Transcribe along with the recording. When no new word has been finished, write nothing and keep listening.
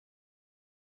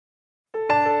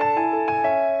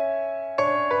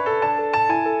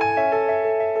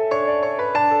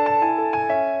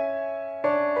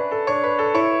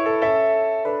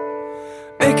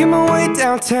Making my way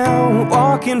downtown,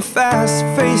 walking fast,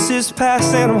 faces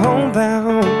past and I'm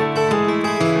homebound.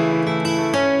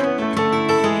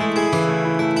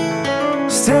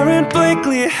 Staring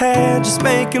blankly ahead, just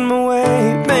making my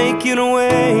way, making a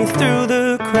way through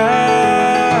the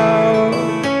crowd.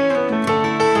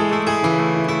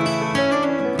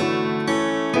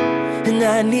 And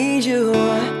I need you,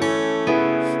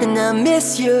 and I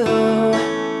miss you,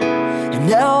 and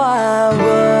now I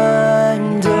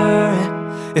wonder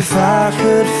if I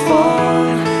could fall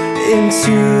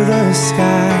into the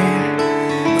sky.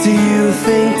 Do you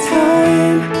think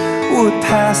time would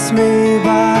pass me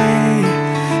by?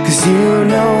 'Cause you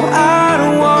know I'd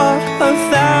walk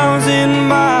 1,000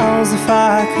 miles if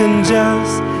I could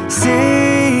just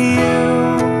see you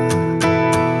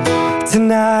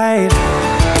tonight.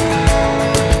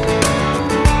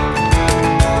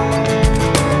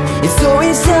 It's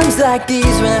always times like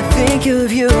these when I think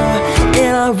of you,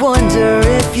 and I wonder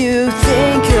if you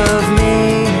think of me.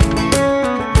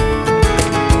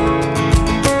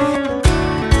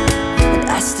 But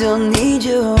I still need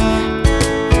you,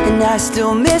 and I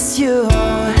still miss you.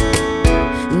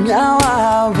 Now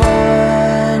I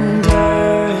wonder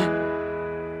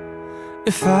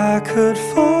if I could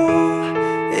fall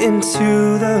into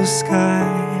the sky.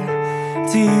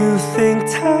 Do you think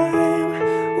time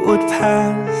would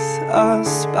pass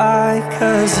us by?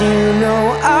 'Cause you know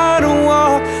I'd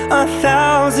walk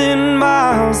 1,000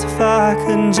 miles if I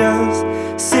could just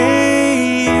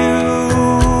see you.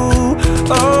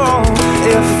 Oh,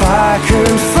 if I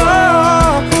could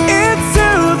fall into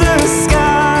the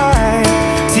sky,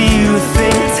 do you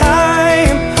think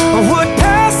time would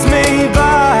pass me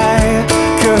by?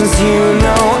 'Cause you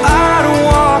know I'd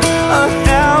walk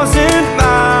 1,000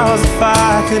 miles if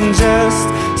I could just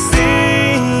see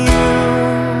you.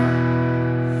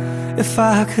 If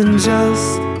I could just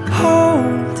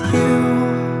hold you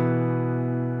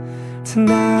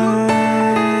tonight.